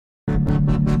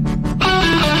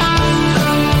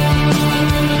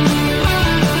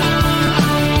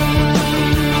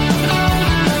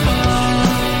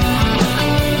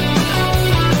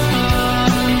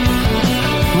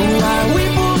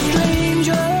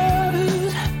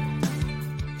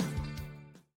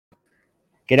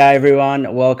G'day,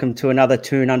 everyone. Welcome to another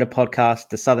Tune Under podcast,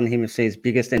 the Southern Hemisphere's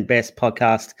biggest and best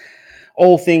podcast.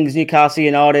 All things Newcastle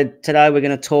United. Today, we're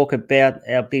going to talk about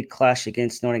our big clash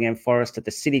against Nottingham Forest at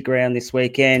the City Ground this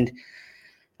weekend.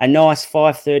 A nice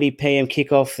 5:30 p.m.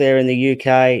 kickoff there in the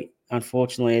UK.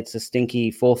 Unfortunately, it's a stinky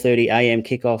 4:30 a.m.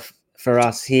 kickoff for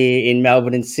us here in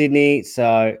Melbourne and Sydney.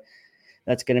 So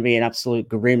that's going to be an absolute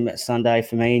grim Sunday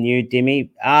for me and you, Dimmy.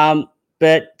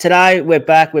 But today, we're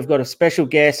back. We've got a special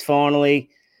guest finally.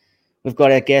 We've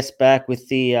got our guests back with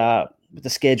the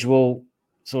schedule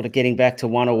sort of getting back to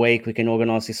one a week. We can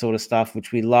organise this sort of stuff,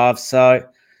 which we love. So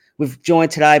we've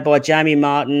joined today by Jamie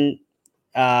Martin.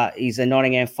 He's a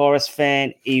Nottingham Forest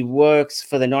fan. He works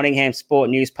for the Nottingham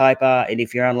Sport newspaper. And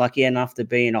if you're unlucky enough to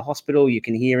be in a hospital, you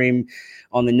can hear him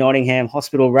on the Nottingham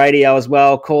Hospital radio as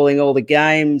well, calling all the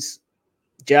games.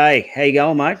 Jay, how you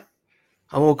going, mate?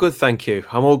 I'm all good, thank you.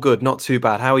 I'm all good. Not too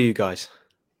bad. How are you guys?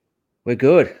 We're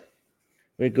good.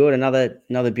 We're good.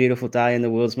 Another beautiful day in the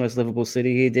world's most livable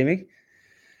city here, Dimmy.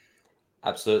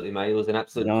 Absolutely, mate. It was an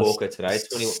absolute corker today.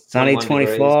 Sunny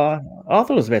 25. I thought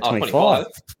it was about 25. 25.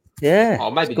 Yeah. Oh,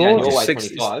 maybe down your way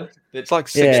 25. It's like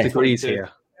 6 degrees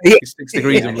here. Yeah. It's 6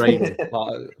 degrees and raining.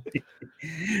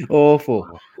 Awful.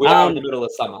 We are in the middle of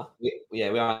summer. We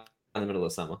are in the middle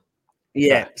of summer.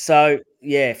 Yeah. So,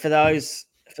 for those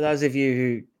of you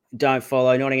who don't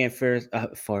follow, Nottingham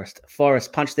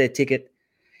Forest punched their ticket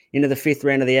into the fifth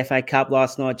round of the FA Cup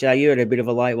last night. Jay, you had a bit of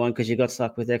a late one because you got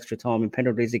stuck with extra time and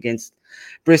penalties against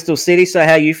Bristol City. So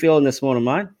how are you feeling this morning,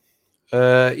 mate?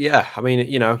 Yeah, I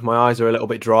mean, my eyes are a little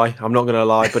bit dry. I'm not going to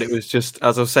lie, but it was just,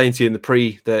 as I was saying to you in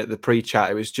the pre-chat,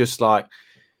 it was just like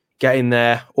getting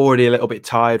there, already a little bit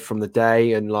tired from the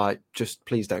day and like, just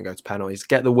please don't go to penalties.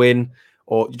 Get the win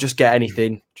or just get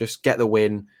anything. Just get the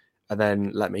win and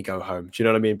then let me go home. Do you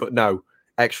know what I mean? But no,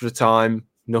 extra time,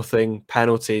 nothing,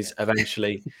 penalties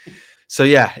eventually. So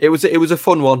yeah, it was a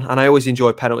fun one, and I always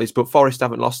enjoy penalties. But Forest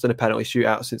haven't lost in a penalty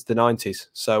shootout since the 90s,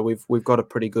 so we've got a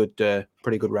pretty good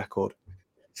record.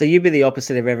 So you'd be the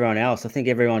opposite of everyone else. I think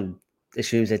everyone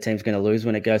assumes their team's going to lose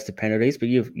when it goes to penalties, but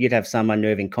you'd have some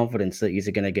unnerving confidence that you're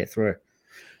going to get through.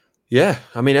 Yeah,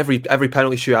 I mean every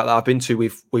penalty shootout that I've been to,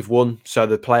 we've won. So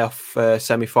the playoff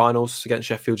semi-finals against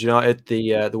Sheffield United,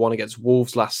 the one against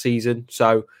Wolves last season.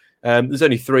 So. There's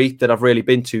only 3 that I've really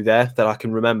been to there that I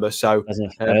can remember. So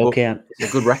they all count. It's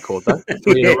a good record, though.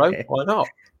 3 in a row. Why not?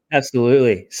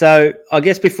 Absolutely. So I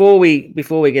guess before we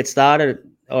get started,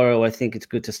 or I think it's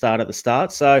good to start at the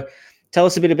start. So tell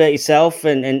us a bit about yourself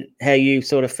and how you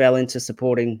sort of fell into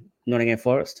supporting Nottingham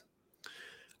Forest.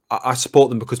 I support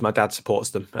them because my dad supports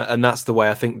them, and that's the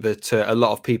way I think that a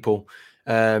lot of people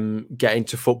get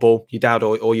into football. Your dad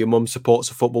or your mum supports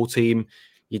a football team.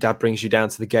 Your dad brings you down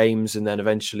to the games and then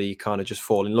eventually you kind of just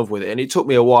fall in love with it. And it took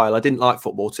me a while. I didn't like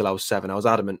football till I was 7. I was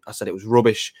adamant. I said it was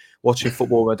rubbish. Watching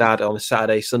football with my dad on a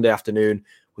Saturday, Sunday afternoon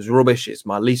was rubbish. It's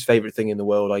my least favourite thing in the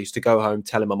world. I used to go home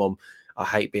telling my mum I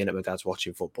hate being at my dad's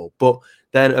watching football. But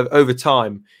then over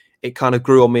time, it kind of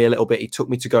grew on me a little bit. He took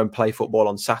me to go and play football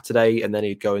on Saturday and then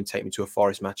he'd go and take me to a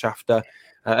Forest match after.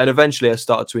 And eventually I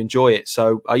started to enjoy it.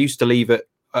 So I used to leave it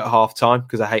at half time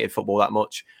because I hated football that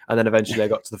much, and then eventually I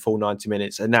got to the full 90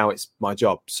 minutes and now it's my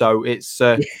job. So it's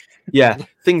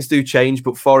things do change,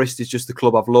 but Forest is just the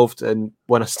club I've loved, and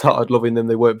when I started loving them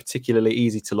they weren't particularly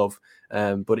easy to love,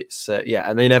 but it's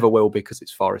and they never will because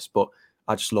it's Forest, but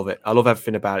I just love it. I love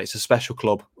everything about it. It's a special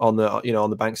club on the on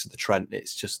the banks of the Trent.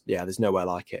 It's just there's nowhere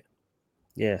like it.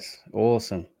 Yes,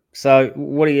 awesome. So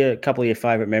what are a couple of your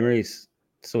favourite memories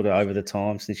sort of over the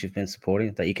time since you've been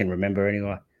supporting that you can remember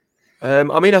anyway?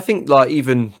 I mean, I think like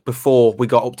even before we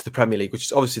got up to the Premier League, which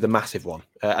is obviously the massive one,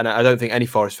 and I don't think any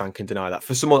Forest fan can deny that.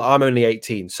 For someone, I'm only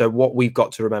 18, so what we've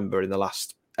got to remember in the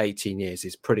last 18 years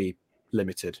is pretty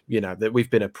limited. That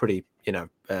we've been a pretty,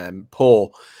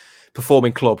 poor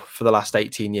performing club for the last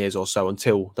 18 years or so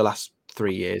until the last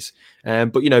 3 years.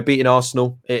 But beating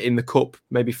Arsenal in the cup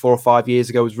maybe 4 or 5 years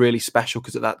ago was really special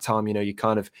because at that time, you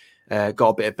kind of got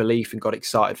a bit of belief and got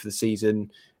excited for the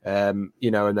season, and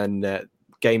then.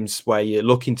 Games where you're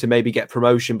looking to maybe get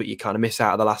promotion, but you kind of miss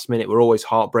out at the last minute were always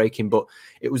heartbreaking. But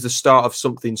it was the start of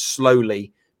something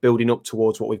slowly building up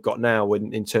towards what we've got now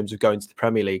in terms of going to the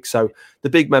Premier League. So the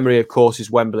big memory, of course,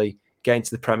 is Wembley, getting to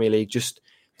the Premier League, just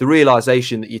the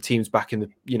realization that your team's back in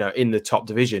the top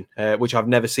division, which I've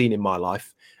never seen in my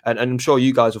life. And I'm sure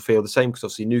you guys will feel the same because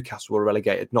obviously Newcastle were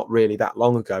relegated not really that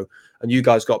long ago. And you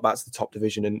guys got back to the top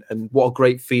division. And what a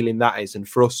great feeling that is. And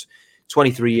for us,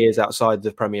 23 years outside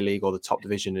the Premier League, or the top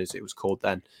division as it was called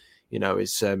then, it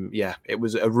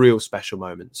was a real special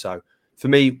moment. So for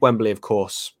me, Wembley, of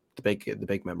course, the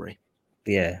big memory.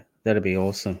 Yeah, that'd be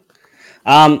awesome.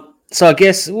 So I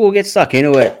guess we'll get stuck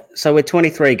into it. So we're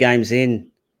 23 games into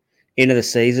the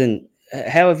season.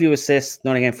 How have you assessed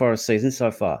Nottingham Forest season so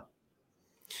far?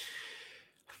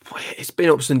 It's been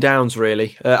ups and downs,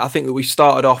 really. I think that we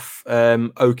started off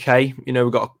okay. We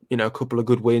got a couple of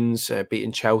good wins.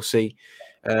 Beating Chelsea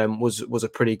was a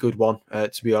pretty good one,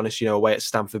 to be honest. Away at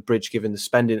Stamford Bridge, given the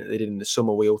spending that they did in the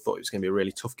summer, we all thought it was going to be a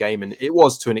really tough game, and it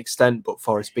was to an extent. But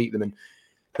Forest beat them, and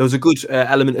there was a good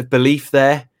element of belief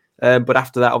there. But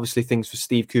after that, obviously, things for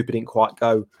Steve Cooper didn't quite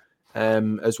go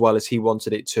as well as he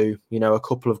wanted it to. A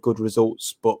couple of good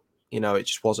results, but it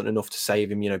just wasn't enough to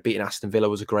save him. Beating Aston Villa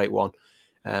was a great one.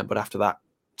 But after that,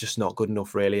 just not good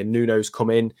enough, really. And Nuno's come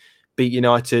in, beat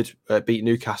United, beat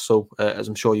Newcastle, as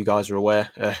I'm sure you guys are aware.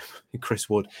 Chris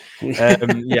Wood. I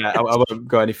won't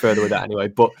go any further with that anyway.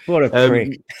 But what a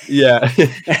prick. Yeah,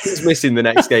 he's missing the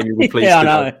next game. You'll be pleased to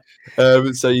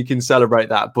know. So you can celebrate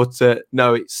that. But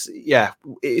no,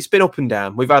 it's been up and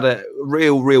down. We've had a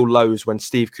real lows when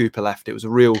Steve Cooper left. It was a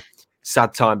real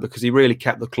sad time because he really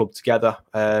kept the club together,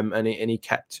 and he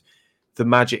kept the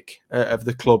magic of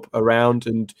the club around,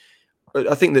 and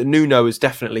I think that Nuno has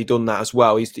definitely done that as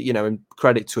well. He's, in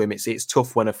credit to him, it's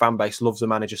tough when a fan base loves a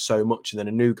manager so much and then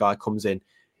a new guy comes in.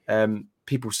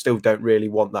 People still don't really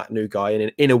want that new guy,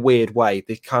 and in a weird way,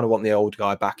 they kind of want the old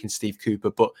guy back in Steve Cooper.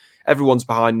 But everyone's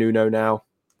behind Nuno now,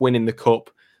 winning the cup,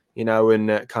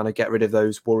 and kind of get rid of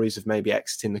those worries of maybe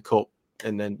exiting the cup.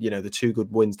 And then, the two good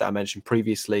wins that I mentioned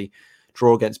previously.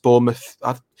 Draw against Bournemouth.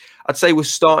 I'd say we're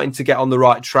starting to get on the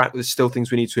right track. There's still things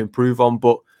we need to improve on,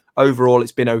 but overall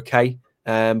it's been okay.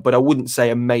 But I wouldn't say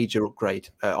a major upgrade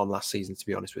on last season, to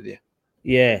be honest with you.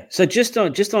 Yeah. So just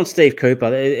on Steve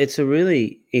Cooper, it's a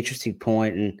really interesting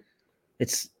point, and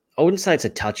I wouldn't say it's a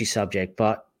touchy subject,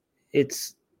 but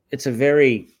it's a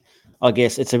very, I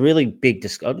guess it's a really big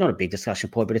not a big discussion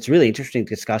point, but it's a really interesting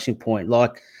discussion point.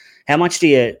 Like, how much do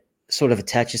you sort of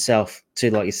attach yourself to,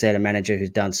 like you said, a manager who's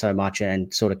done so much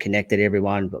and sort of connected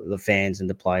everyone, the fans and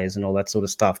the players and all that sort of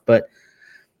stuff. But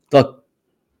look,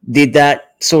 did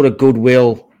that sort of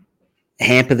goodwill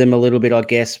hamper them a little bit, I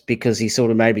guess, because he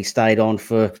sort of maybe stayed on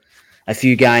for a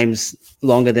few games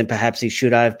longer than perhaps he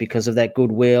should have because of that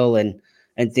goodwill and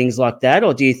things like that?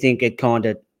 Or do you think it kind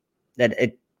of that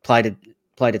it played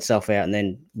itself out and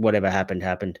then whatever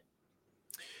happened?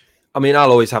 I mean,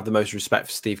 I'll always have the most respect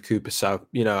for Steve Cooper. So,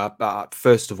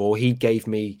 first of all, he gave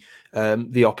me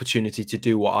the opportunity to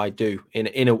do what I do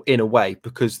in a way,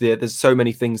 because there's so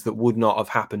many things that would not have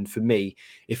happened for me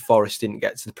if Forest didn't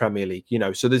get to the Premier League.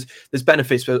 So there's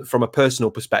benefits from a personal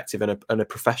perspective and a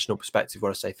professional perspective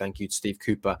where I say thank you to Steve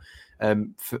Cooper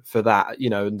for that,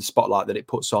 and the spotlight that it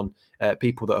puts on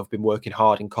people that have been working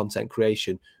hard in content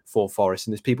creation for Forest,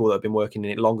 and there's people that have been working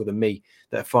in it longer than me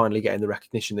that are finally getting the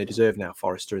recognition they deserve now,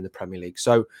 Forest are in the Premier League.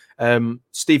 So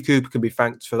Steve Cooper can be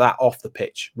thanked for that off the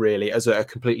pitch, really, as a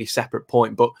completely separate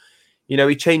point. But,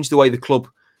 he changed the way the club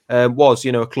was,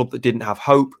 a club that didn't have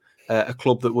hope, a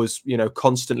club that was,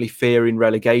 constantly fearing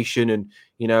relegation and,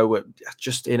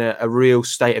 just in a real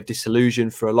state of disillusion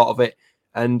for a lot of it.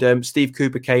 And Steve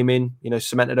Cooper came in,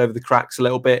 cemented over the cracks a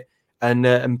little bit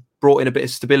and brought in a bit of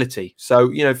stability.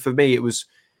 So, for me, it was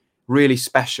really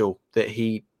special that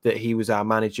he was our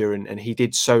manager and he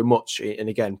did so much. And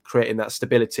again, creating that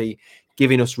stability,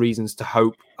 giving us reasons to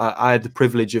hope. I had the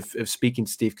privilege of speaking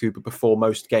to Steve Cooper before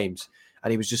most games,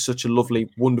 and he was just such a lovely,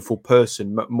 wonderful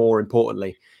person, more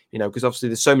importantly, because obviously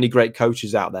there's so many great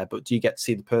coaches out there, but do you get to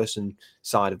see the person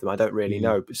side of them? I don't really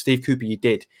know. But Steve Cooper, you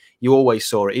did. You always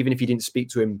saw it, even if you didn't speak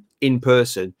to him in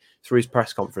person through his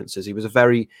press conferences. He was a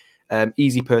very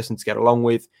easy person to get along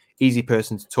with, easy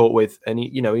person to talk with, and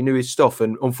he knew his stuff.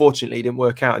 And unfortunately, it didn't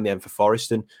work out in the end for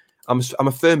Forest. And I'm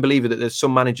a firm believer that there's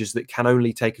some managers that can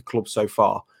only take a club so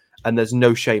far, and there's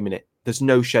no shame in it. There's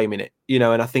no shame in it, and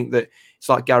I think that it's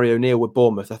like Gary O'Neill with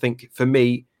Bournemouth. I think for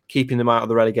me, keeping them out of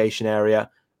the relegation area,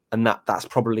 and that's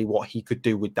probably what he could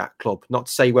do with that club. Not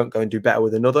to say he won't go and do better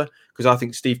with another, because I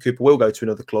think Steve Cooper will go to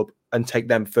another club and take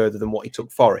them further than what he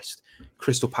took Forest,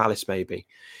 Crystal Palace maybe.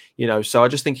 So I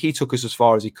just think he took us as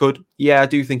far as he could. Yeah, I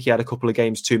do think he had a couple of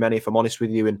games too many, if I'm honest with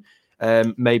you.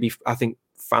 And maybe I think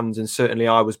fans, and certainly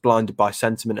I, was blinded by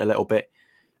sentiment a little bit.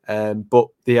 But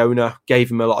the owner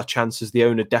gave him a lot of chances. The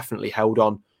owner definitely held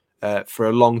on for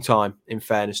a long time, in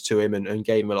fairness to him, and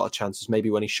gave him a lot of chances,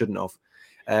 maybe when he shouldn't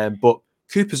have. But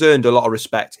Cooper's earned a lot of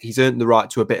respect. He's earned the right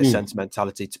to a bit of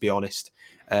sentimentality, to be honest.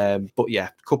 But yeah,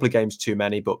 a couple of games too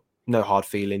many, but no hard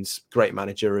feelings. Great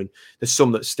manager, and there's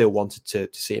some that still wanted to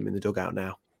see him in the dugout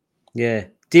now. Yeah.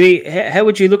 Dimmy, how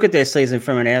would you look at their season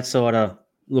from an outsider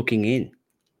looking in?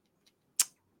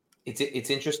 It's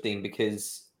interesting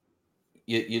because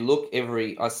you look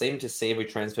I seem to see every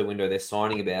transfer window they're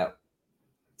signing about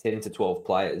 10 to 12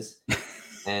 players.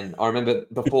 And I remember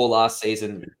before last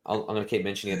season, I'm going to keep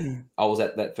mentioning it. I was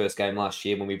at that first game last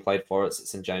year when we played Forest at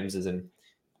St James's, and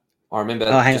I remember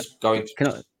just going.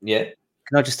 Can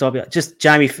I just stop you? Just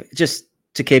Jamie, just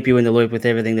to keep you in the loop with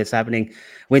everything that's happening.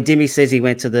 When Dimmy says he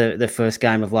went to the first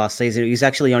game of last season, he was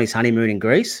actually on his honeymoon in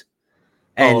Greece,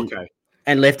 and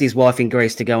left his wife in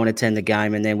Greece to go and attend the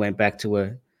game, and then went back to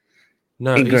her.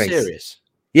 No, in are Greece. You serious?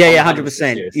 Yeah,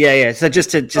 100%. Yeah. So just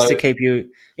to keep you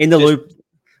in the loop,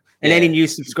 and any new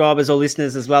subscribers or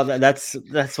listeners as well, that's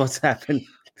what's happened.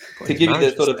 To give you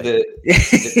the sort of the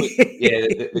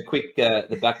quick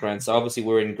background. So obviously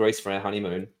we're in Greece for our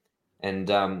honeymoon, and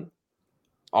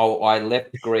I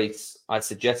left Greece. I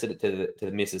suggested it to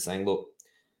the missus, saying, "Look,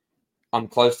 I'm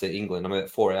close to England. I'm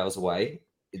about 4 hours away.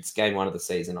 It's game one of the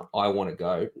season. I want to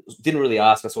go." Didn't really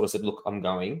ask. I sort of said, "Look, I'm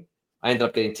going." I ended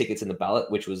up getting tickets in the ballot,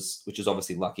 which was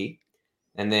obviously lucky.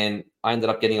 And then I ended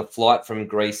up getting a flight from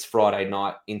Greece Friday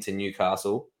night into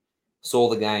Newcastle. Saw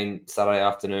the game Saturday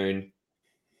afternoon,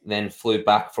 then flew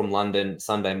back from London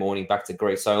Sunday morning back to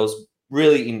Greece. So I was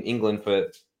really in England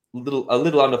for a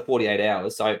little under 48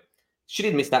 hours. So she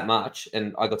didn't miss that much,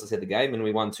 and I got to see the game, and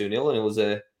we won 2-0, and it was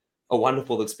a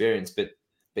wonderful experience. But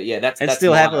yeah, that's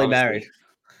still happily married.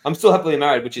 I'm still happily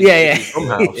married, which is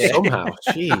somehow.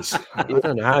 Jeez, I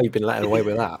don't know how you've been letting away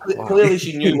with that. Wow. Clearly,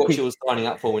 she knew what she was signing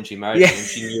up for when she married me, and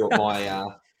she knew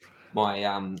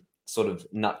my sort of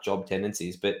nut job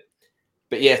tendencies. But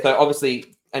yeah, so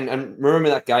obviously, and remember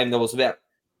that game, there was about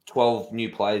 12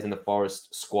 new players in the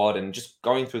Forest squad, and just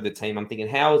going through the team, I'm thinking,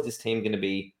 how is this team going to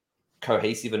be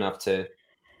cohesive enough to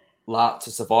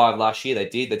survive last year? They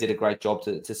did a great job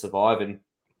to survive, and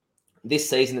this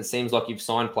season, it seems like you've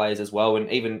signed players as well. And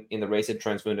even in the recent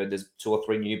transfer window, there's 2 or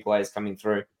 3 new players coming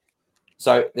through.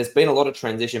 So there's been a lot of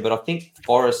transition. But I think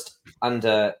Forest,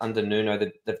 under Nuno,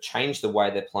 they've changed the way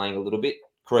they're playing a little bit.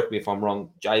 Correct me if I'm wrong,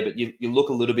 Jay, but you look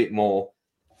a little bit more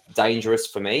dangerous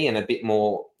for me, and a bit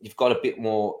more, you've got a bit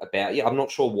more about you. I'm not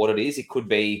sure what it is. It could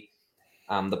be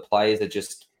the players that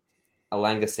just,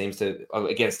 Alanga seems to,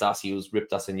 against us, he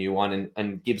ripped us a new one.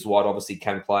 And Gibbs White obviously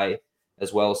can play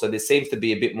as well. So there seems to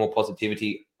be a bit more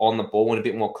positivity on the ball and a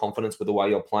bit more confidence with the way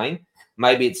you're playing.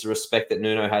 Maybe it's the respect that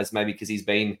Nuno has, maybe because he's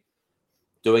been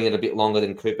doing it a bit longer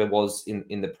than Cooper was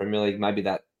in the Premier League. Maybe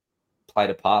that played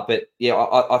a part. But yeah,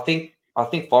 I think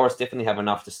Forest definitely have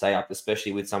enough to stay up,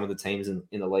 especially with some of the teams in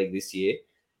the league this year.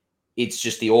 It's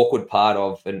just the awkward part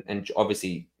of, and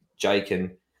obviously Jay can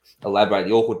elaborate,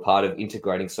 the awkward part of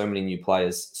integrating so many new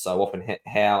players so often,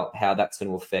 how that's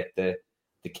going to affect the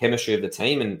chemistry of the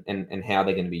team and how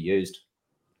they're going to be used.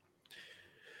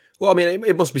 Well, I mean,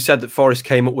 it must be said that Forest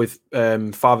came up with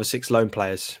 5 or 6 loan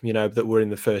players, that were in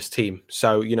the first team.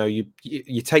 So,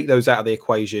 you take those out of the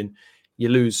equation, you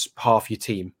lose half your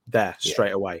team there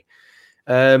straight away.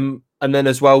 And then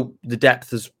as well, the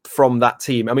depth is from that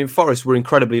team. I mean, Forest were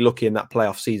incredibly lucky in that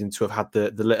playoff season to have had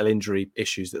the little injury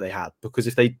issues that they had, because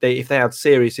if they had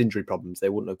serious injury problems, they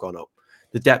wouldn't have gone up.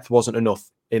 The depth wasn't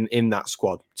enough in that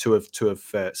squad to have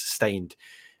sustained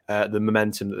the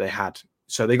momentum that they had.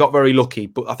 So they got very lucky,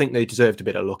 but I think they deserved a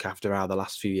bit of luck after how the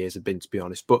last few years have been, to be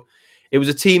honest. But it was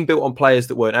a team built on players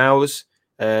that weren't ours,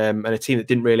 and a team that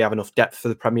didn't really have enough depth for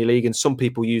the Premier League. And some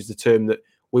people use the term that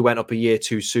we went up a year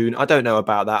too soon. I don't know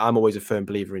about that. I'm always a firm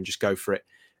believer in just go for it.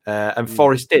 And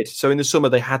Forest did. So in the summer,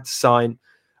 they had to sign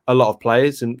a lot of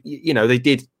players, and they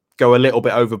did go a little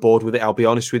bit overboard with it, I'll be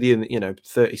honest with you. And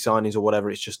 30 signings or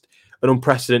whatever, it's just an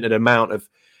unprecedented amount of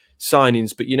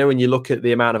signings. But when you look at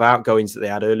the amount of outgoings that they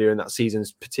had earlier in that season,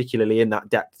 particularly in that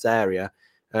depth area,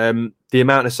 the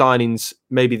amount of signings,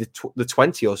 maybe the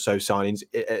 20 or so signings,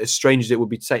 as strange as it would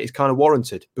be to say, is kind of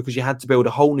warranted, because you had to build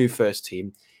a whole new first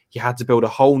team, you had to build a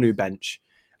whole new bench,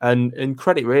 and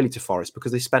credit really to Forest,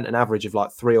 because they spent an average of like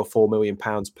 £3 or £4 million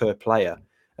per player.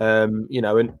 I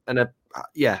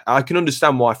can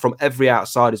understand why, from every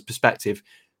outsider's perspective,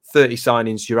 30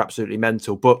 signings, you're absolutely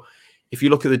mental. But if you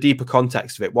look at the deeper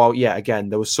context of it, again,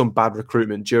 there was some bad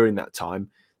recruitment during that time.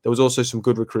 There was also some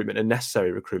good recruitment and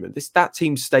necessary recruitment. That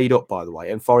team stayed up, by the way,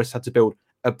 and Forest had to build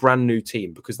a brand new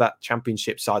team, because that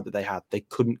Championship side that they had, they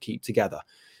couldn't keep together.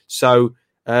 So,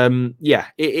 a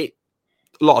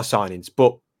lot of signings,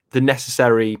 but the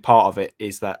necessary part of it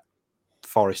is that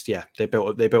Forest, they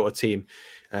built a team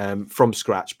from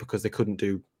scratch, because they couldn't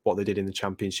do what they did in the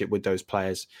Championship with those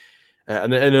players.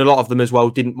 And a lot of them as well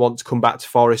didn't want to come back to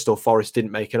Forest, or Forest didn't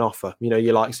make an offer.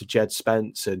 Your likes of Jed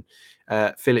Spence and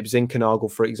Philip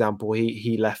Zinkernagel, for example,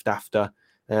 he left after.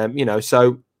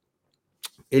 So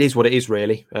it is what it is,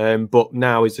 really. But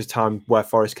now is the time where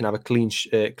Forest can have a clean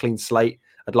slate.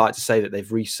 I'd like to say that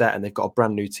they've reset and they've got a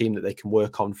brand new team that they can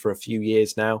work on for a few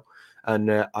years now.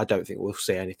 And I don't think we'll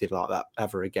see anything like that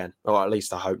ever again, or at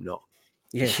least I hope not.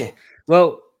 Yeah.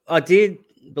 Well, I did,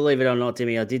 believe it or not,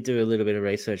 Timmy, I did do a little bit of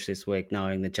research this week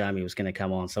knowing that Jamie was going to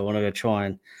come on. So I wanted to try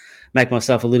and make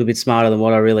myself a little bit smarter than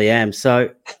what I really am.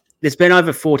 So there's been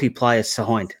over 40 players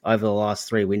signed over the last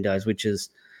 3 windows, which is,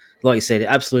 like you said,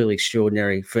 absolutely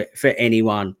extraordinary for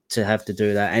anyone to have to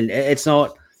do that. And it's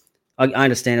not, I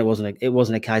understand it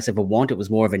wasn't a case of a want, it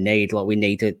was more of a need. Like, we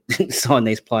need to sign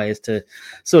these players to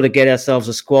sort of get ourselves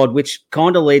a squad, which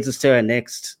kind of leads us to our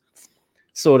next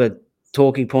sort of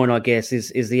talking point, I guess, is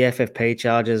the FFP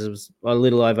charges. It was a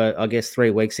little over, I guess,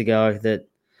 3 weeks ago that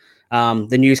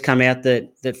the news came out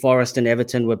that Forest and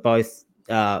Everton were both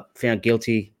found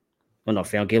guilty, well, not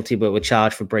found guilty, but were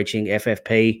charged for breaching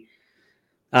FFP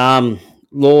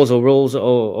laws or rules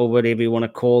or whatever you want to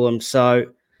call them.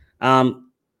 So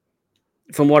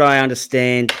from what I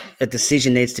understand, a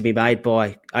decision needs to be made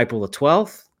by April the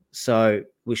 12th. So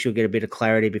we should get a bit of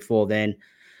clarity before then.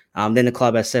 Then the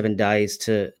club has 7 days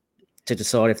to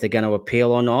decide if they're going to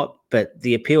appeal or not. But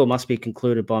the appeal must be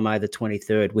concluded by May the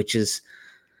 23rd, which is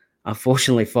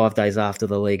unfortunately 5 days after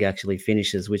the league actually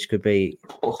finishes, which could be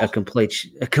a complete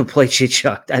shit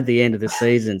show at the end of the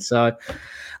season. So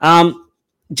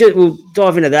we'll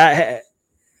dive into that.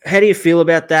 How do you feel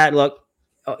about that? Like,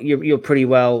 you're pretty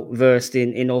well versed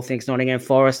in all things Nottingham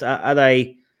Forest. Are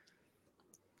they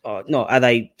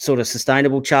sort of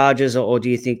sustainable charges, or do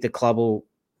you think the club will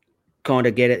kind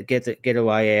of get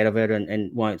away out of it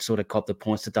and won't sort of cop the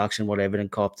points deduction what Everton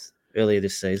copped earlier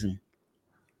this season?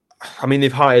 I mean,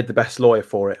 they've hired the best lawyer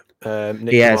for it,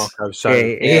 Nick DeMarco. So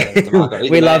DeMarco.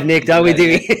 We love Nick, don't we?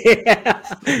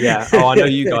 Yeah. Oh, I know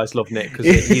you guys love Nick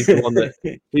because he's the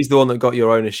one that got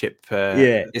your ownership.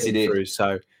 Yes, he did. Through.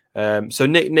 So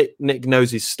Nick knows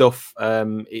his stuff.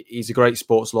 He's a great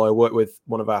sports lawyer. Worked with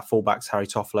one of our fullbacks, Harry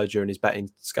Toffolo, during his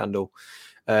betting scandal,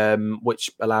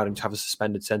 which allowed him to have a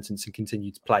suspended sentence and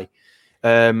continue to play.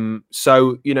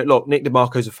 So, look, Nick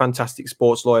DeMarco is a fantastic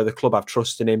sports lawyer. The club have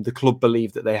trust in him. The club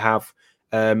believe that they have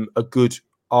a good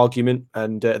argument,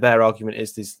 and their argument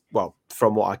is, well,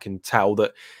 from what I can tell,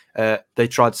 that they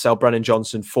tried to sell Brennan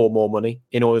Johnson for more money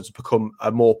in order to become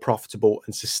a more profitable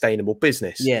and sustainable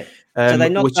business. Yeah. So they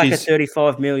knocked back a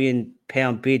 £35 million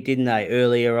bid, didn't they,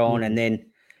 earlier on, and then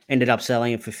ended up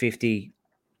selling it for 50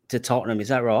 to Tottenham. Is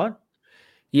that right?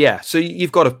 Yeah. So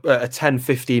you've got a 10,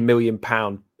 15 million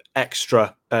pound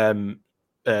extra sum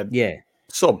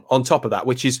on top of that,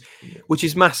 which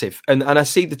is massive. And I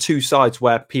see the two sides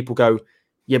where people go,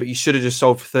 yeah, but you should have just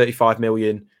sold for 35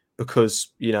 million because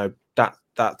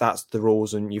that's the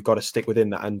rules and you've got to stick within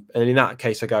that. And in that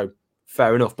case, I go,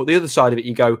 fair enough. But the other side of it,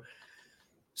 you go,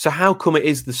 so how come it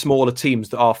is the smaller teams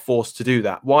that are forced to do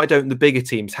that? Why don't the bigger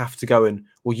teams have to go and,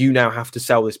 well, you now have to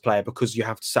sell this player because you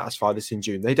have to satisfy this in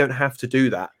June? They don't have to do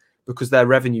that because their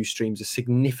revenue streams are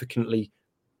significantly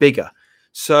bigger.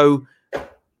 So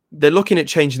they're looking at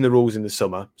changing the rules in the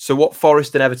summer. So what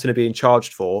Forest and Everton are being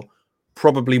charged for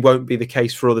probably won't be the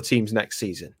case for other teams next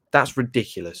season. That's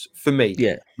ridiculous for me.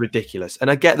 Yeah, ridiculous. And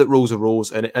I get that rules are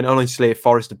rules, and honestly, if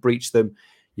Forest have breached them,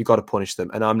 you've got to punish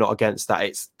them. And I'm not against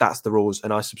that. That's the rules,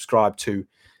 and I subscribe to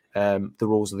the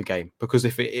rules of the game, because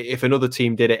if another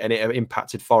team did it and it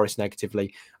impacted Forest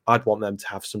negatively, I'd want them to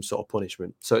have some sort of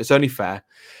punishment. So it's only fair.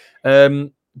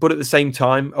 But at the same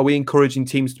time, are we encouraging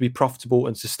teams to be profitable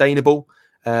and sustainable?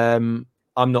 I'm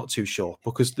not too sure,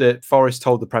 because the Forest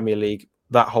told the Premier League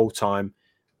that whole time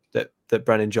that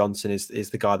Brennan Johnson is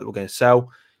the guy that we're going to sell,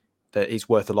 that he's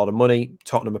worth a lot of money.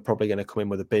 Tottenham are probably going to come in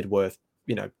with a bid worth,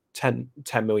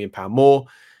 £10 million more.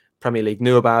 Premier League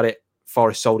knew about it.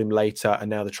 Forest sold him later, and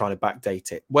now they're trying to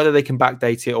backdate it. Whether they can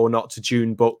backdate it or not to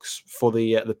June books for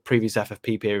the previous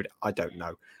FFP period, I don't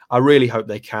know. I really hope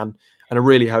they can, and I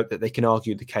really hope that they can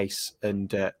argue the case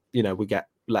and we get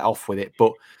let off with it.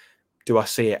 But do I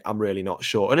see it? I'm really not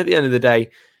sure. And at the end of the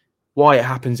day, why it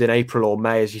happens in April or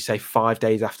May, as you say, 5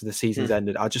 days after the season's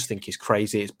ended, I just think it's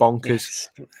crazy. It's bonkers.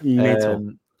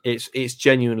 Mental. It's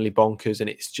genuinely bonkers, and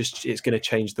it's going to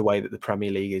change the way that the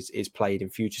Premier League is played in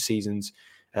future seasons.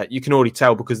 You can already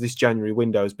tell, because this January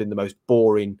window has been the most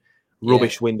boring,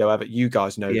 rubbish window ever. You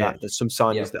guys know that. There's some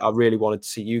signings that I really wanted to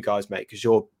see you guys make, because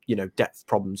your depth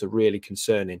problems are really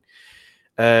concerning,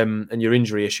 and your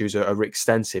injury issues are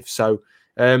extensive. So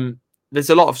there's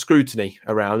a lot of scrutiny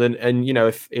around, and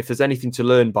if there's anything to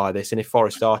learn by this, and if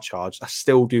Forest are charged, I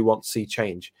still do want to see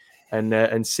change,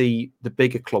 and see the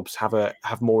bigger clubs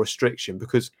have more restriction,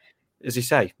 because, as you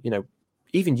say,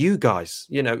 even you guys,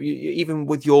 even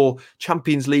with your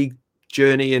Champions League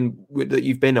journey and that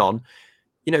you've been on,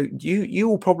 you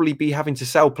will probably be having to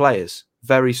sell players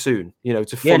very soon,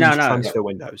 to fund transfer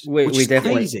windows, which is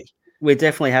definitely crazy. we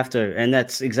definitely have to, and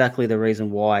that's exactly the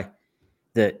reason why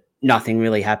that nothing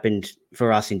really happened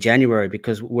for us in January,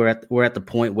 because we're at the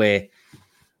point where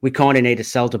we kind of need to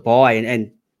sell to buy,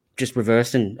 and just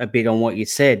reversing a bit on what you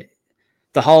said,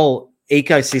 the whole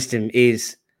ecosystem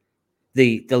is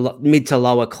the mid to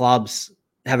lower clubs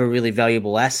have a really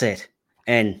valuable asset,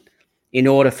 and in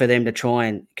order for them to try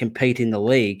and compete in the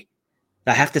league,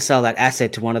 they have to sell that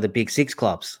asset to one of the big six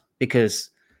clubs, because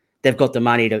they've got the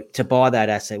money to buy that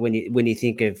asset. When you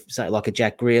think of, say, like a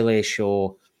Jack Grealish,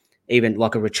 or even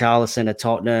like a Richarlison at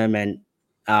Tottenham, and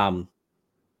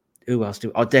who else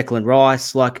Declan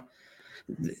Rice, like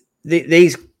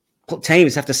these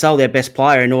teams have to sell their best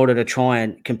player in order to try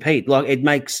and compete. Like, it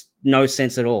makes no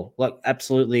sense at all. Like,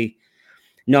 absolutely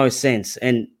no sense.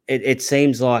 And it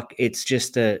seems like it's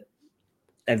just a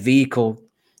vehicle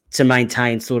to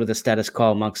maintain sort of the status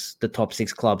quo amongst the top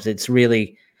six clubs. It's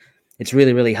really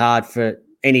hard for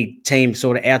any team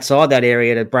sort of outside that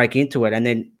area to break into it. And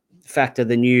then factor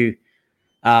the new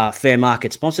fair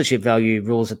market sponsorship value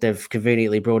rules that they've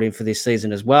conveniently brought in for this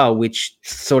season as well, which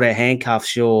sort of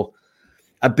handcuffs your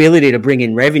ability to bring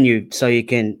in revenue so you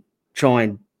can try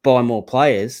and buy more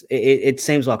players. It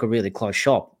seems like a really close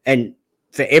shop, and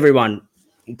for everyone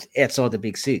outside the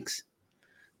big six.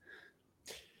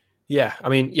 Yeah, I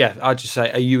mean, I'd just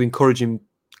say, are you encouraging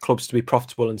clubs to be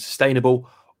profitable and sustainable,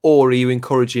 or are you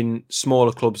encouraging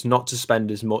smaller clubs not to spend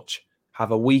as much,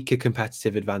 have a weaker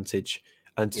competitive advantage,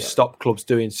 and to stop clubs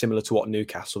doing similar to what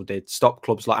Newcastle did, stop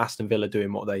clubs like Aston Villa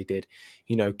doing what they did?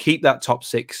 Keep that top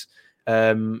six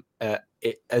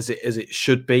as it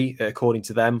should be, according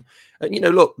to them. And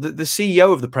look, the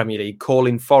CEO of the Premier League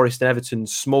calling Forest and Everton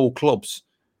small clubs,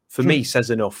 for me, says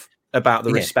enough about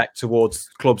the respect towards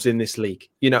clubs in this league.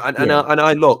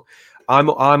 I look,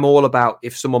 I'm all about,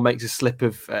 if someone makes a slip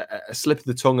of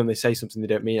the tongue and they say something they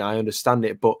don't mean, I understand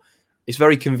it, but it's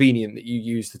very convenient that you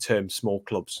use the term small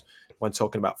clubs when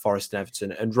talking about Forest and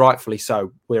Everton, and rightfully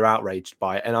so. We're outraged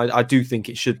by it, and I do think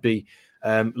it should be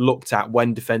looked at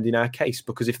when defending our case,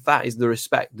 because if that is the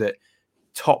respect that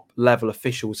top level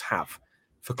officials have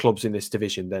for clubs in this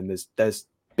division, then there's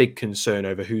big concern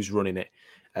over who's running it.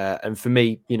 And for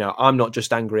me, I'm not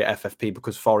just angry at FFP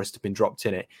because Forest have been dropped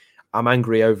in it. I'm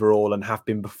angry overall, and have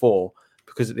been before,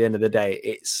 because at the end of the day,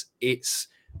 it's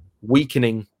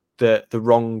weakening the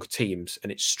wrong teams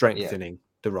and it's strengthening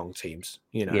the wrong teams.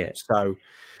 So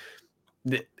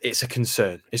it's a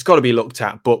concern. It's got to be looked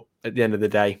at. But at the end of the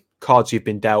day, cards you've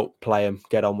been dealt, play them,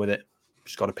 get on with it.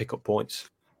 Just got to pick up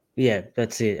points. Yeah,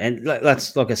 that's it. And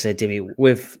that's, like I said, Timmy,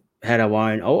 we've had our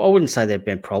own. I wouldn't say there've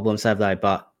been problems, have they?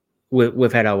 But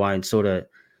we've had our own sort of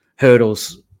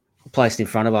hurdles placed in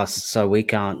front of us, so we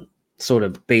can't sort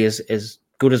of be as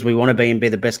good as we want to be and be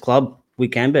the best club we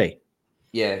can be.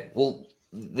 Yeah, well,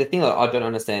 the thing that I don't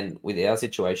understand with our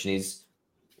situation is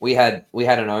we had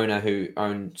an owner who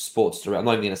owned Sports Direct. I'm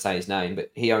not even going to say his name,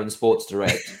 but he owned Sports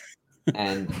Direct,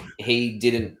 and he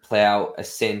didn't plough a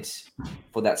cent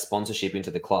for that sponsorship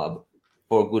into the club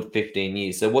for a good 15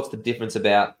 years. So what's the difference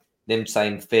about them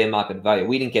saying fair market value?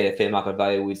 We didn't get a fair market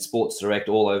value with Sports Direct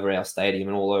all over our stadium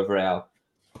and all over our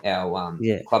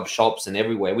club shops and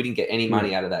everywhere. We didn't get any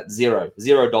money out of that.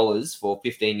 $0 for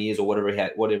 15 years or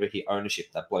whatever he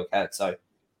ownership that bloke had. So,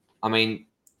 I mean,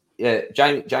 yeah,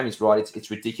 Jamie's right.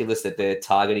 It's ridiculous that they're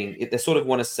targeting it. They sort of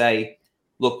want to say,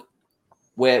 look,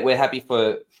 we're happy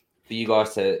for you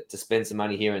guys to spend some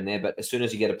money here and there, but as soon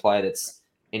as you get a player that's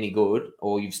any good,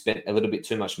 or you've spent a little bit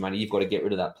too much money, you've got to get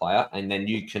rid of that player, and then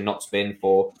you cannot spend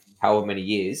for however many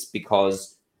years,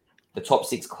 because the top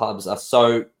six clubs are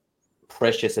so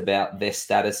precious about their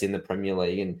status in the Premier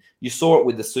League. And you saw it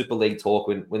with the Super League talk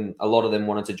when a lot of them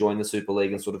wanted to join the Super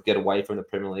League and sort of get away from the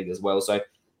Premier League as well. So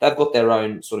they've got their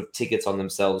own sort of tickets on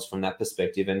themselves from that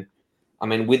perspective. And I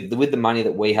mean, with the money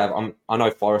that we have, I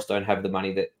know Forest don't have the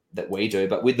money that we do,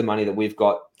 but with the money that we've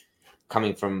got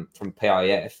coming from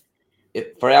PIF,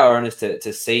 for our owners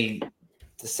to see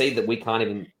that we can't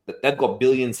even, that they've got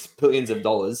billions of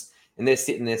dollars, and they're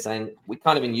sitting there saying we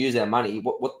can't even use our money.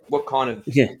 What kind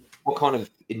of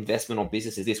investment or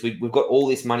business is this? We've got all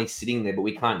this money sitting there, but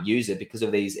we can't use it because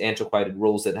of these antiquated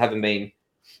rules that haven't been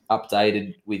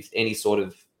updated with any sort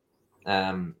of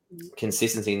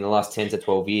consistency in the last 10 to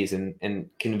 12 years. And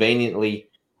conveniently,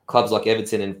 clubs like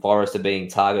Everton and Forest are being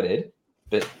targeted,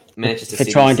 but Manchester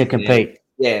City trying to compete.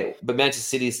 But Manchester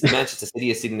City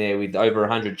is sitting there with over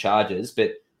 100 charges,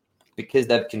 but because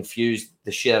they've confused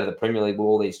the shit out of the Premier League with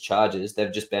all these charges,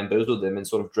 they've just bamboozled them and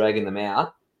sort of dragging them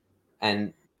out.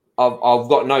 And I've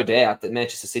got no doubt that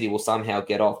Manchester City will somehow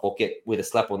get off or get with a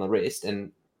slap on the wrist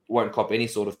and won't cop any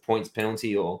sort of points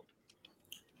penalty or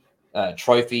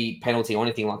trophy, penalty, or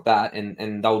anything like that,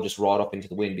 and they'll just ride off into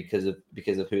the wind because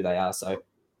of who they are. So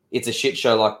it's a shit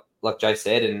show, like Jay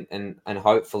said, and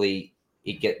hopefully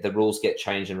the rules get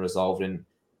changed and resolved, and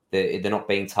they're not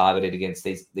being targeted against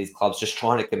these clubs just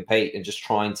trying to compete and just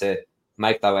trying to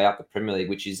make their way up the Premier League,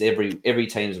 which is every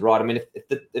team's right. I mean, if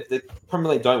the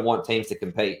Premier League don't want teams to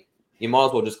compete, you might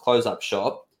as well just close up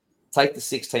shop, take the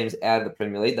 6 teams out of the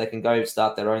Premier League. They can go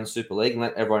start their own Super League and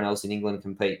let everyone else in England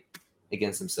compete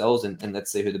against themselves, and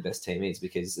let's see who the best team is,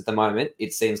 because at the moment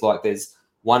it seems like there's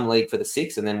one league for the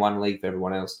 6 and then one league for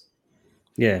everyone else.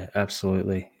 Yeah,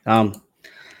 absolutely.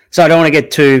 So I don't want to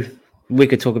get we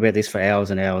could talk about this for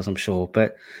hours and hours, I'm sure,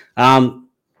 but I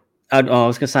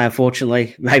was going to say,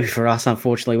 unfortunately, maybe for us,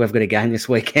 unfortunately, we've got a game this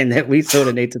weekend that we sort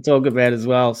of need to talk about as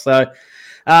well. So,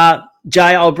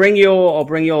 Jay, I'll bring your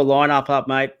lineup up,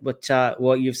 mate.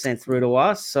 What you've sent through to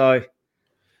us. So,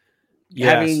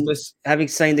 having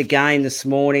seen the game this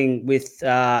morning with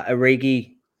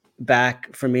Origi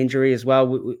back from injury as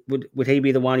well, would he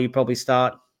be the one you probably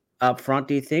start up front?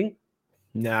 Do you think?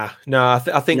 No. I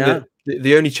think that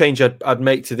the only change I'd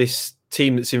make to this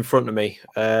team that's in front of me,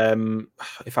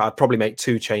 if I'd probably make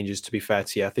 2 changes, to be fair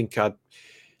to you. I think that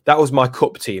was my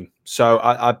cup team. So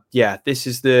this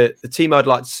is the team I'd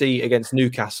like to see against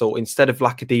Newcastle. Instead of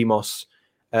Lacademos,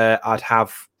 I'd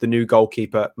have the new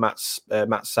goalkeeper, Matt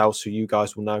South, who you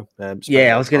guys will know.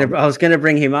 I was gonna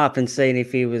bring him up and seeing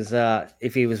if he was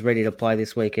ready to play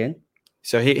this weekend.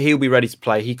 So he'll be ready to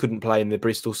play. He couldn't play in the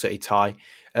Bristol City tie.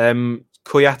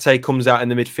 Kouyate comes out in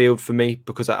the midfield for me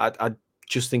because I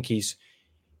just think he's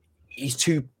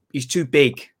too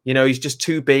big. You know, he's just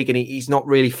too big, and he's not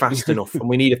really fast enough. And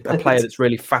we need a player that's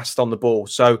really fast on the ball.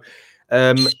 So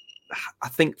I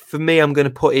think for me, I'm going to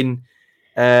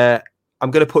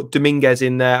put Dominguez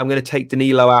in there. I'm going to take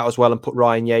Danilo out as well and put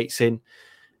Ryan Yates in.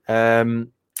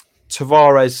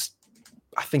 Tavares,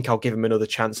 I think I'll give him another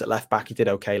chance at left back. He did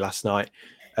okay last night.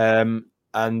 And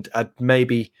I'd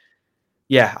maybe,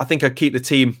 I think I'd keep the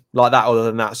team like that other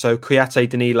than that. So Kouyate,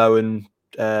 Danilo and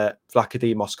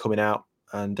Vlachodimos coming out,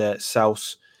 and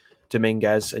South,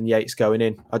 Dominguez and Yates going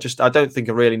in. I don't think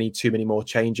I really need too many more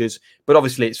changes, but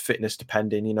obviously it's fitness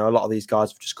depending. You know, a lot of these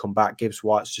guys have just come back. Gibbs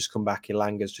White's just come back.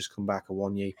 Ilanga's just come back.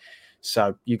 Awonyi.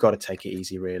 So you've got to take it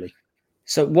easy, really.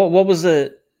 So what was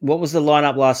the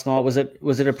lineup last night? Was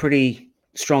it a pretty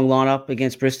strong lineup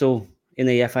against Bristol in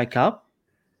the FA Cup?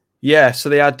 Yeah, so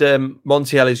they had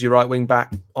Montiel as your right wing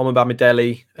back,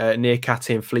 Omobamidele,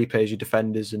 Niakate and Felipe as your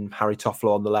defenders, and Harry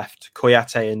Toffolo on the left.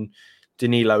 Kouyate and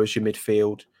Danilo as your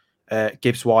midfield.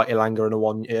 Gibbs White, Ilanga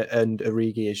and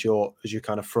Origi as your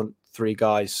kind of front 3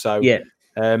 guys. So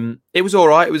it was all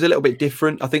right. It was a little bit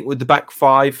different. I think with the back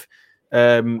 5,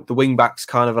 the wing backs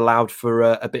kind of allowed for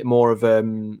a bit more of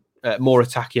more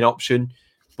attacking option.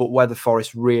 But whether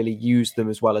Forest really used them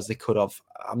as well as they could have,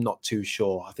 I'm not too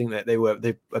sure. I think that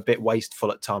they're a bit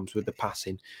wasteful at times with the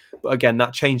passing. But again,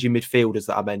 that change in midfielders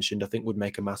that I mentioned, I think would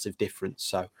make a massive difference.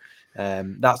 So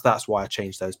that's why I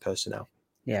changed those personnel.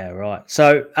 Yeah, right.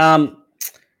 So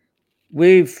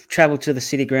we've travelled to the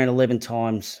City Ground 11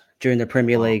 times during the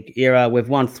Premier League era. We've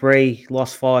won 3,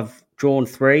 lost 5, drawn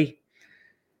 3.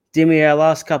 Dimmy, our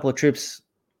last couple of trips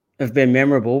have been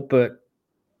memorable, but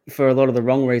for a lot of the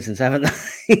wrong reasons, haven't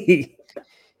they?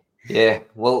 Yeah.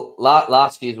 Well,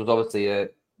 last year's was obviously a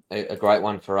great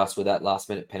one for us with that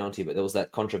last-minute penalty, but there was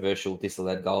that controversial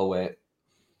disallowed goal where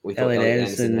we thought Elliot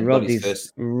Anderson robbed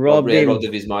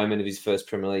of his moment of his first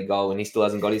Premier League goal, and he still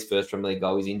hasn't got his first Premier League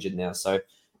goal. He's injured now, so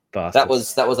that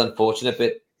was unfortunate.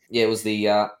 But yeah, it was the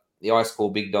ice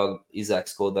core big dog Isaac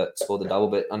scored the double,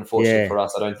 but unfortunately for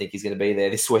us, I don't think he's going to be there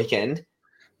this weekend.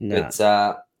 No.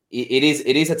 But it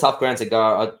is a tough ground to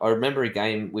go. I remember a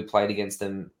game we played against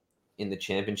them in the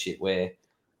Championship where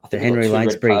I think Henry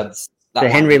Lanesbury.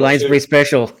 Henry Lanesbury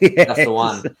special. Yes. That's the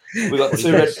one. We got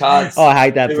 2 red cards. Oh, I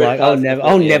hate that bloke.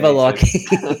 I'll never like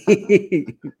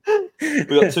it.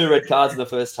 We got 2 red cards in the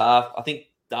first half. I think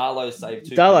Darlow saved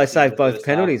 2. Darlow saved both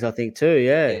penalties, I think, too.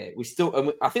 Yeah.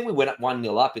 I think we went up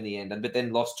 1-0 up in the end, but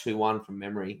then lost 2-1 from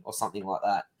memory or something like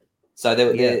that. So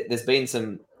there's been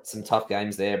some tough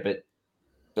games there, but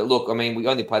look, I mean, we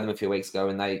only played them a few weeks ago,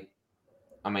 and they,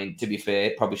 I mean, to be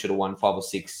fair, probably should have won 5 or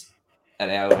 6 at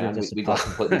our round. We got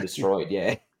completely destroyed.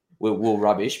 Yeah, we're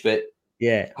rubbish, but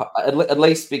at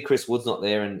least Big Chris Wood's not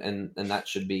there, and that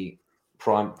should be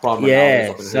prime.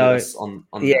 Yeah, so on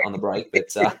the break,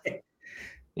 but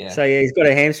yeah. So he's got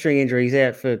a hamstring injury. He's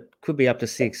out for could be up to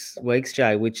 6 weeks,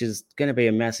 Jay, which is going to be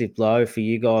a massive blow for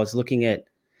you guys. Looking at,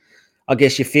 I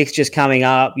guess, your fixtures coming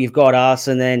up. You've got us,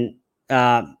 and then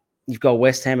you've got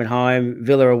West Ham at home,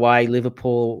 Villa away,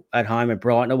 Liverpool at home, and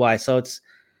Brighton away. So it's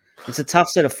it's a tough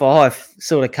set of 5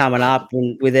 sort of coming up,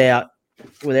 and without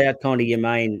kind of your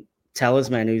main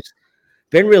talisman, who's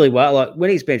been really well. Like when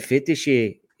he's been fit this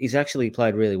year, he's actually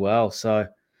played really well. So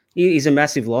he's a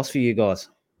massive loss for you guys.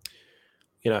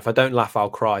 If I don't laugh, I'll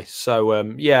cry. So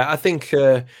I think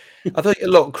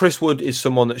look, Chris Wood is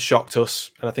someone that shocked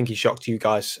us, and I think he shocked you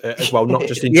guys as well. Not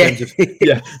just in terms of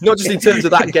not just in terms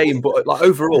of that game, but like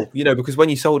overall. Because when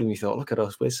you sold him, you thought, look at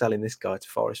us, we're selling this guy to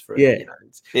Forest for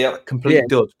a complete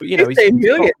dud. But he's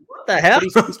million. What the hell?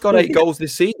 He's got 8 goals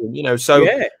this season. So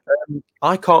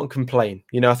I can't complain.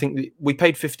 I think we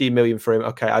paid 15 million for him.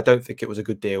 Okay, I don't think it was a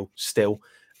good deal still.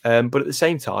 But at the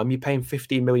same time, you're paying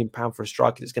 £15 million for a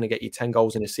striker that's going to get you 10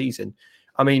 goals in a season.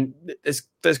 I mean,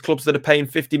 there's clubs that are paying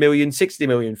 50 million, 60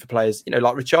 million for players,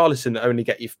 like Richarlison, that only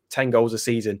get you 10 goals a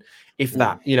season, if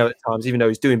that, at times, even though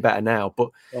he's doing better now. But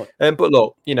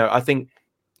look, I think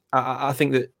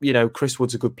that, Chris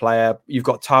Wood's a good player. You've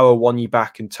got Taiwo Wanyi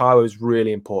back, and Taiwo is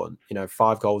really important.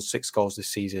 5 goals, 6 goals this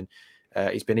season.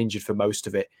 He's been injured for most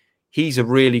of it. He's a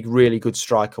really, really good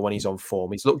striker when he's on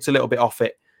form. He's looked a little bit off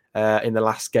it in the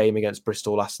last game against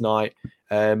Bristol last night.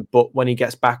 But when he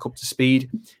gets back up to speed,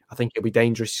 I think it'll be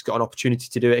dangerous. He's got an opportunity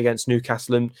to do it against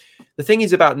Newcastle. And the thing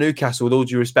is about Newcastle, with all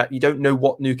due respect, you don't know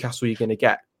what Newcastle you're going to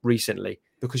get recently,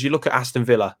 because you look at Aston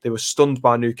Villa, they were stunned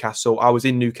by Newcastle. I was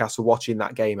in Newcastle watching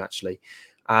that game, actually.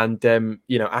 And,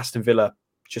 Aston Villa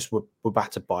just were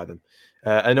battered by them.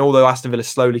 And although Aston Villa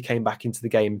slowly came back into the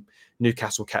game,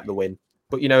 Newcastle kept the win.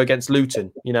 But, against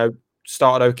Luton,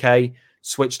 started okay,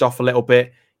 switched off a little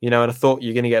bit, and I thought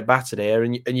you're going to get battered here,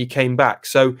 and you came back.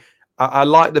 So I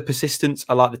like the persistence,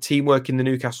 I like the teamwork in the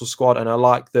Newcastle squad, and I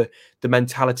like the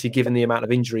mentality given the amount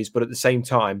of injuries. But at the same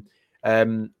time,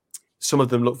 some of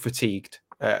them look fatigued,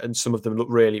 and some of them look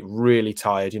really, really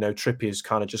tired. Trippier's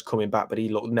kind of just coming back, but he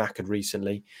looked knackered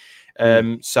recently.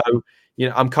 So,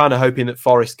 I'm kind of hoping that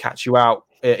Forest catch you out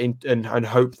and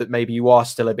hope that maybe you are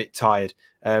still a bit tired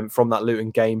from that Luton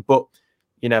game. But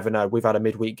you never know. We've had a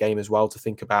midweek game as well to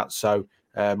think about. So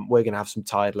we're going to have some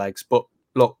tired legs. But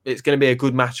look, it's going to be a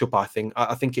good matchup, I think.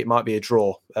 I think it might be a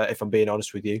draw, if I'm being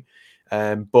honest with you.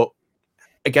 But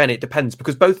again, it depends,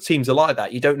 because both teams are like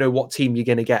that. You don't know what team you're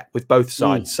going to get with both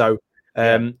sides. So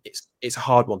it's a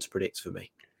hard one to predict for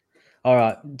me. All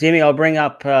right, Dimmy, I'll bring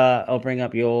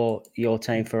up your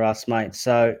team for us, mate.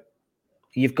 So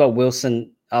you've got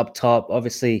Wilson up top.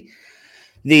 Obviously,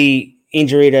 the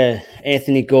injury to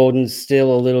Anthony Gordon's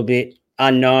still a little bit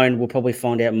unknown. We'll probably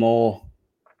find out more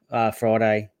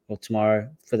Friday or tomorrow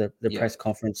for the press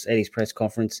conference, Eddie's press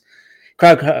conference.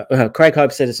 Craig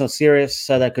Hope said it's not serious,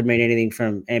 so that could mean anything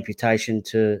from amputation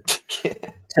to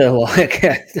like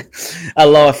a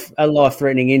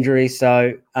life-threatening injury.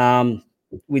 So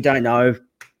we don't know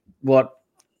what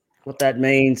that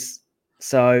means.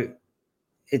 So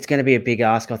it's going to be a big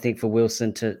ask, I think, for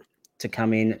Wilson to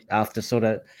come in after sort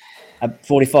of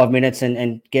 45 minutes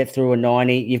and get through a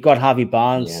 90. You've got Harvey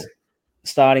Barnes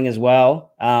starting as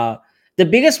well. The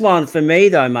biggest one for me,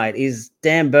 though, mate, is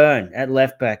Dan Burn at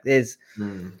left back.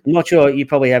 I'm not sure, you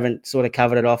probably haven't sort of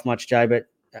covered it off much, Jay, but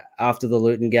after the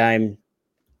Luton game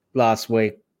last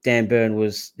week, Dan Burn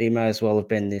he may as well have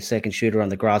been the second shooter on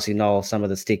the grassy knoll, some of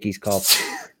the stickies copped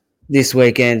this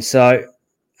weekend. So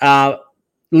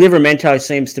Livramento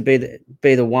seems to be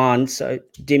the one. So,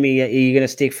 Dimmy, are you going to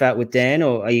stick fat with Dan,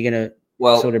 or are you going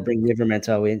to sort of bring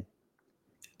Livramento in?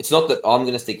 It's not that I'm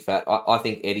going to stick fat. I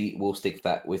think Eddie will stick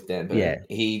fat with Dan Burn. Yeah.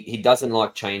 He doesn't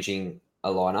like changing a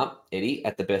lineup, Eddie,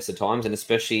 at the best of times, and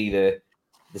especially the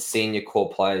senior core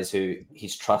players who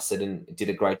he's trusted and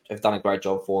have done a great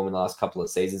job for him in the last couple of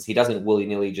seasons. He doesn't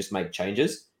willy-nilly just make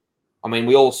changes. I mean,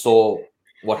 we all saw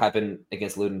what happened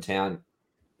against Luton Town.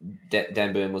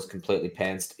 Dan Burn was completely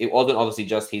pantsed. It wasn't obviously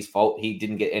just his fault. He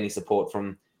didn't get any support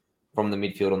from the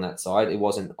midfield on that side. It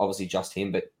wasn't obviously just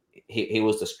him, but he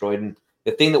was destroyed. And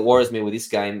the thing that worries me with this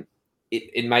game,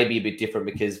 it may be a bit different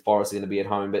because Forest are going to be at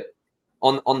home, but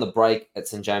on the break at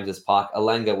St James's Park,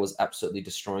 Alanga was absolutely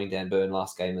destroying Dan Burn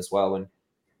last game as well, and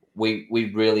we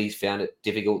really found it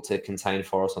difficult to contain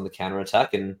Forest on the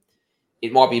counter-attack. And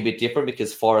it might be a bit different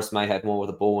because Forest may have more of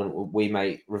the ball and we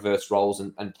may reverse roles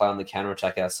and play on the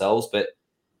counter-attack ourselves. But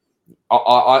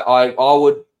I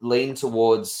would lean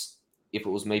towards, if it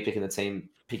was me picking the team,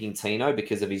 picking Tino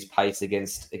because of his pace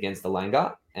against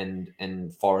Alanga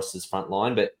and Forest's front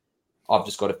line. But I've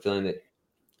just got a feeling that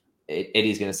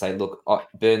Eddie's going to say, look,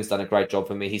 Burn's done a great job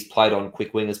for me. He's played on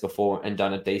quick wingers before and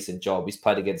done a decent job. He's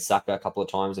played against Saka a couple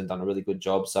of times and done a really good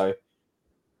job. So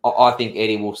I think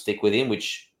Eddie will stick with him,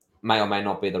 which may or may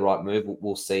not be the right move.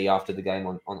 We'll see after the game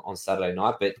on Saturday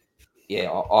night. But, yeah,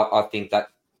 I think that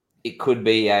it could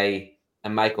be a a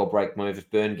make or break move if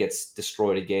Burn gets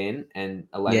destroyed again and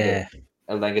Elanga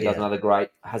has another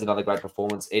great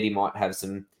performance. Eddie might have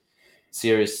some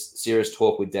serious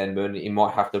talk with Dan Burn. He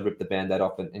might have to rip the band-aid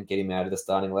off and get him out of the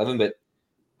starting 11, but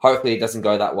hopefully it doesn't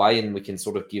go that way and we can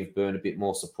sort of give Burn a bit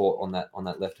more support on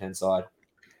that left-hand side.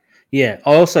 Yeah,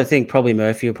 I also think probably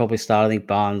Murphy will probably start. I think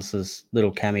Barnes'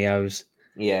 little cameos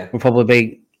will probably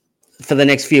be for the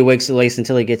next few weeks at least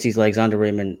until he gets his legs under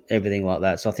him and everything like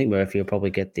that. So I think Murphy will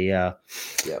probably get the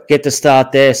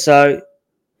start there. So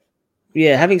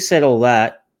yeah, having said all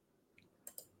that,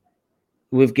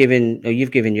 you've given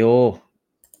your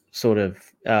sort of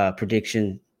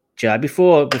prediction, Joe.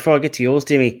 Before I get to yours,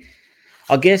 Timmy,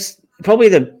 I guess probably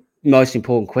the most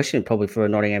important question probably for a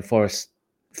Nottingham Forest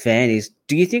fan is: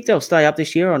 do you think they'll stay up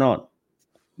this year or not?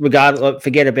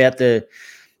 Forget about the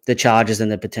charges and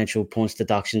the potential points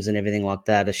deductions and everything like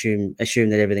that. Assume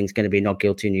that everything's going to be not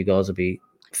guilty and you guys will be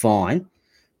fine.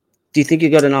 Do you think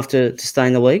you've got enough to stay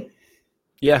in the league?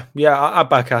 Yeah, I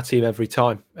back our team every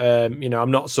time.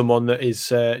 I'm not someone that is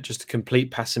just a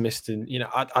complete pessimist, and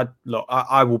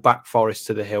I will back Forest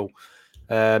to the hill,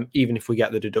 even if we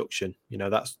get the deduction.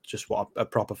 That's just what a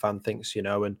proper fan thinks.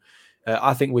 And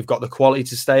I think we've got the quality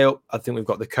to stay up. I think we've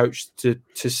got the coach to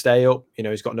stay up.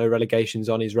 He's got no relegations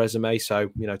on his resume, so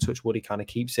touch wood, he kind of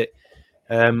keeps it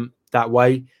that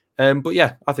way. But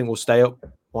yeah, I think we'll stay up.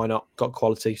 Why not? Got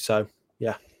quality, so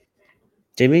yeah.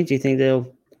 Jimmy, do you think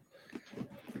they'll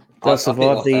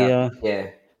survive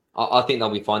I think they'll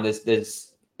be fine.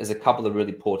 There's a couple of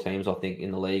really poor teams, I think,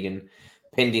 in the league, and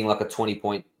pending like a 20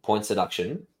 point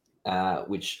deduction,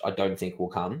 which I don't think will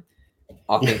come.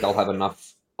 I think they'll have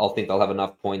enough. I think they'll have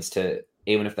enough points to,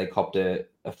 even if they copped a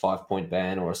 5-point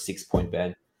ban or a 6-point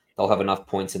ban, they'll have enough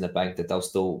points in the bank that they'll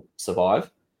still survive.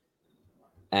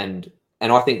 And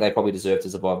I think they probably deserve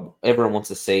to survive. Everyone wants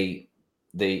to see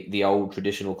the old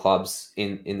traditional clubs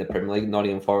in the Premier League.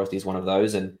 Nottingham Forest is one of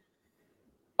those, and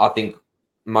I think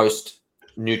most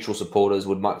neutral supporters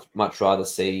would much rather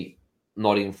see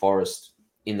Nottingham Forest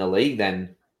in the league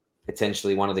than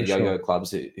potentially one of the yo-yo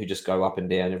clubs who just go up and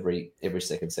down every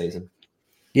second season.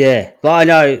 Yeah, well, I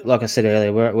know. Like I said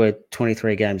earlier, we're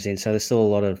 23 games in, so there's still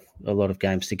a lot of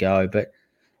games to go. But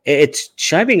it's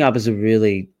shaping up as a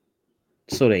really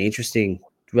sort of interesting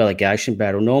relegation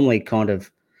battle. Normally, kind of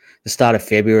the start of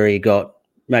February, you got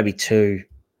maybe two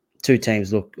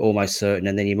teams look almost certain,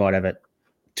 and then you might have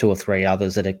 2 or 3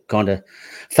 others that are kind of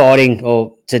fighting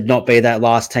or to not be that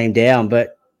last team down.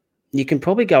 But you can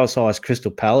probably go as high as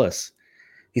Crystal Palace.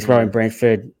 You throw in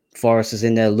Brentford, Forest is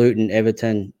in there, Luton,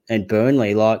 Everton, and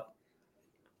Burnley. Like,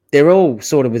 they're all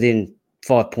sort of within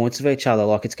 5 points of each other.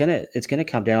 Like, it's gonna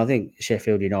come down. I think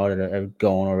Sheffield United are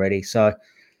gone already, so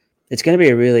it's going to be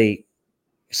a really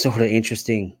sort of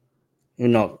interesting.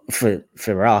 Not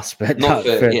for us, but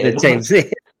for the teams.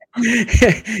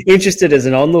 Interested as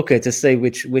an onlooker to see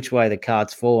which way the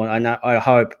cards fall. And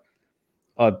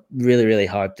I really, really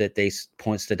hope that these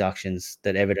points deductions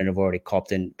that Everton have already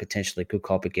copped and potentially could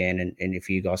cop again, and if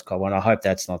you guys cop one, I hope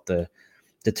that's not the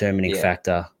determining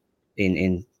factor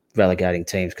in relegating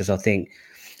teams. Because I think,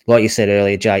 like you said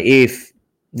earlier, Jay, if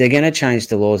they're going to change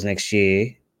the laws next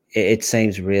year, it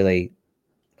seems really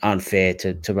unfair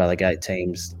to relegate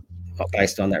teams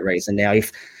based on that reason. Now,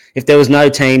 if there was no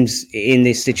teams in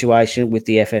this situation with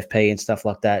the FFP and stuff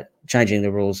like that, changing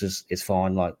the rules is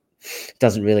fine. Like, it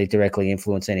doesn't really directly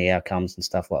influence any outcomes and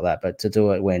stuff like that. But to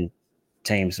do it when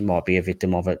teams might be a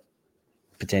victim of it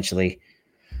potentially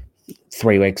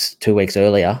 2 weeks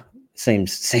earlier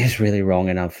seems really wrong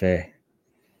and unfair.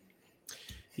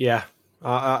 Yeah,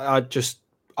 I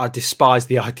despise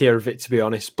the idea of it, to be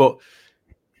honest. But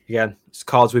again, it's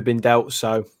cards we've been dealt,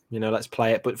 so let's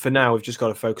play it. But for now, we've just got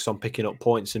to focus on picking up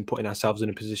points and putting ourselves in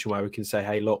a position where we can say,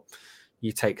 hey, look,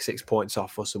 you take 6 points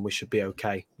off us and we should be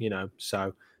okay,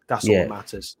 So that's all that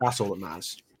matters. That's all that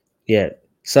matters. Yeah.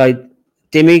 So,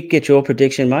 Dimmy, get your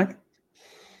prediction, mate.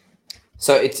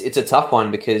 So it's a tough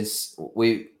one because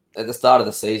we, at the start of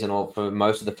the season or for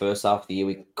most of the first half of the year,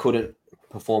 we couldn't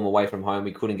perform away from home.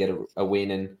 We couldn't get a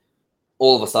win, and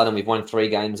all of a sudden, we've won 3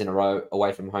 games in a row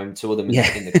away from home, 2 of them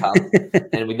in the cup,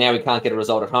 and we can't get a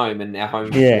result at home, and our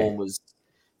home form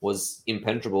was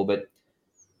impenetrable. But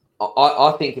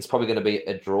I think it's probably going to be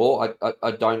a draw.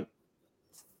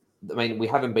 I mean, we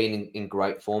haven't been in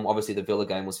great form. Obviously, the Villa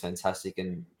game was fantastic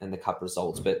and the cup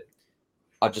results, but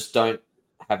I just don't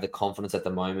have the confidence at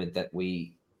the moment that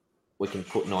we can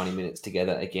put 90 minutes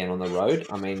together again on the road.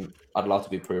 I mean, I'd love to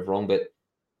be proved wrong, but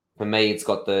for me, it's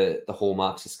got the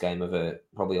hallmarks this game of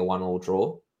probably a 1-1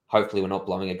 draw. Hopefully, we're not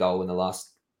blowing a goal in the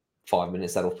last 5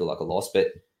 minutes. That'll feel like a loss. But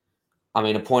I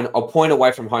mean, a point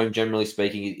away from home, generally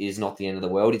speaking, is not the end of the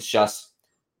world. It's just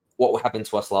what happened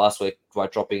to us last week by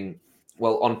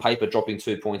on paper, dropping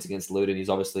 2 points against Luton is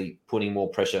obviously putting more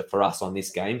pressure for us on this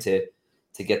game to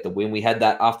get the win. We had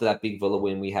that after that big Villa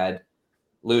win. We had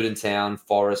Luton Town,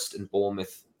 Forest, and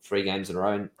Bournemouth 3 games in a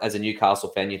row. And as a Newcastle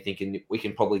fan, you're thinking we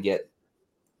can probably get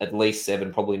at least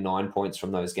 7, probably 9 points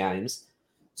from those games.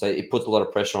 So it puts a lot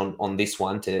of pressure on this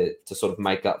one to sort of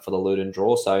make up for the Luton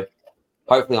draw. So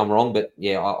hopefully I'm wrong, but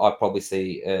yeah, I probably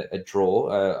see a draw,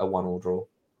 a 1-1 draw.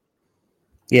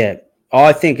 Yeah,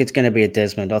 I think it's going to be a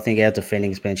Desmond. I think our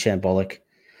defending's been shambolic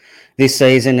this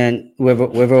season, and we've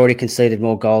already conceded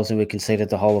more goals than we conceded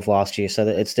the whole of last year. So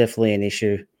it's definitely an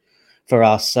issue for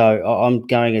us. So I'm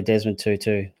going a Desmond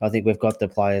 2-2. I think we've got the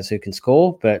players who can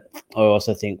score, but I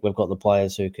also think we've got the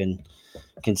players who can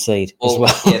concede as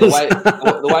well. Yeah,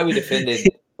 the way we defended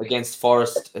against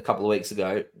Forest a couple of weeks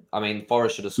ago, I mean,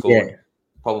 Forest should have scored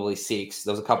probably 6.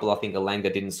 There was a couple, I think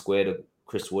Alanga didn't square to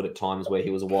Chris Wood at times where he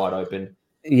was wide open.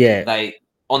 Yeah. They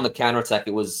on the counter-attack,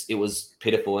 it was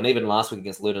pitiful. And even last week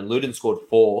against Luton scored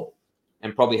 4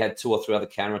 and probably had 2 or 3 other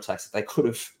counter-attacks that they could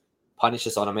have punished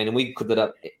us on. I mean, and we could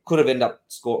have ended up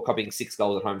copying 6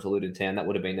 goals at home to Luton Town. That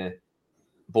would have been a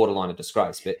borderline of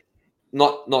disgrace. But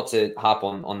not to harp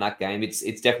on that game.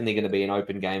 It's definitely going to be an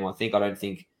open game. I don't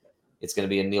think it's going to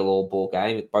be a 0-0 ball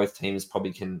game. Both teams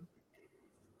probably can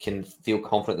feel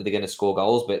confident that they're going to score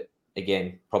goals, but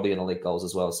again, probably going to leak goals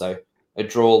as well. So a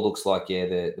draw looks like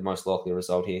the most likely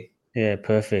result here. Yeah,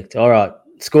 perfect. All right,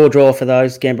 score draw for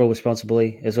those. Gamble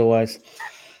responsibly, as always.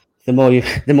 The more you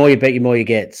bet, the more you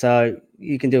get. So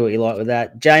you can do what you like with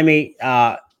that. Jamie,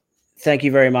 thank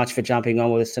you very much for jumping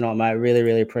on with us tonight, mate. Really,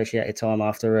 really appreciate your time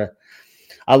after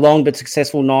a long but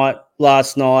successful night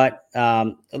last night.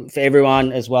 For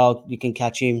everyone as well, you can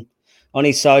catch him on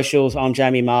his socials. I'm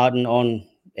Jamie Martin on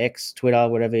X, Twitter,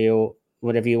 whatever you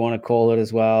want to call it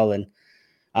as well. And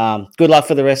good luck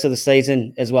for the rest of the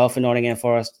season as well for Nottingham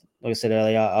Forest. Like I said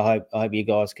earlier, I hope you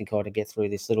guys can kind of get through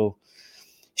this little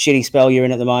shitty spell you're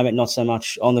in at the moment. Not so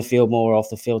much on the field, more off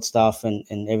the field stuff, and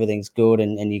everything's good.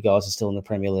 And you guys are still in the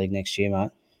Premier League next year,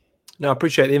 mate. No, I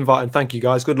appreciate the invite and thank you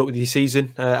guys. Good luck with your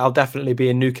season. I'll definitely be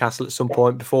in Newcastle at some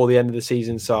point before the end of the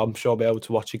season, so I'm sure I'll be able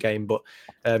to watch a game. But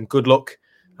good luck,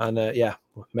 and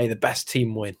may the best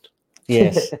team win.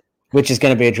 Yes, which is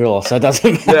going to be a draw, so it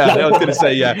doesn't matter. Yeah, I was going to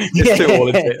say, it's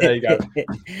 2-2, isn't it? There you go.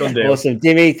 Done deal. Awesome.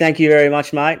 Dimmy, thank you very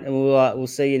much, mate, and we'll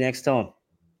see you next time.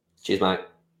 Cheers, mate.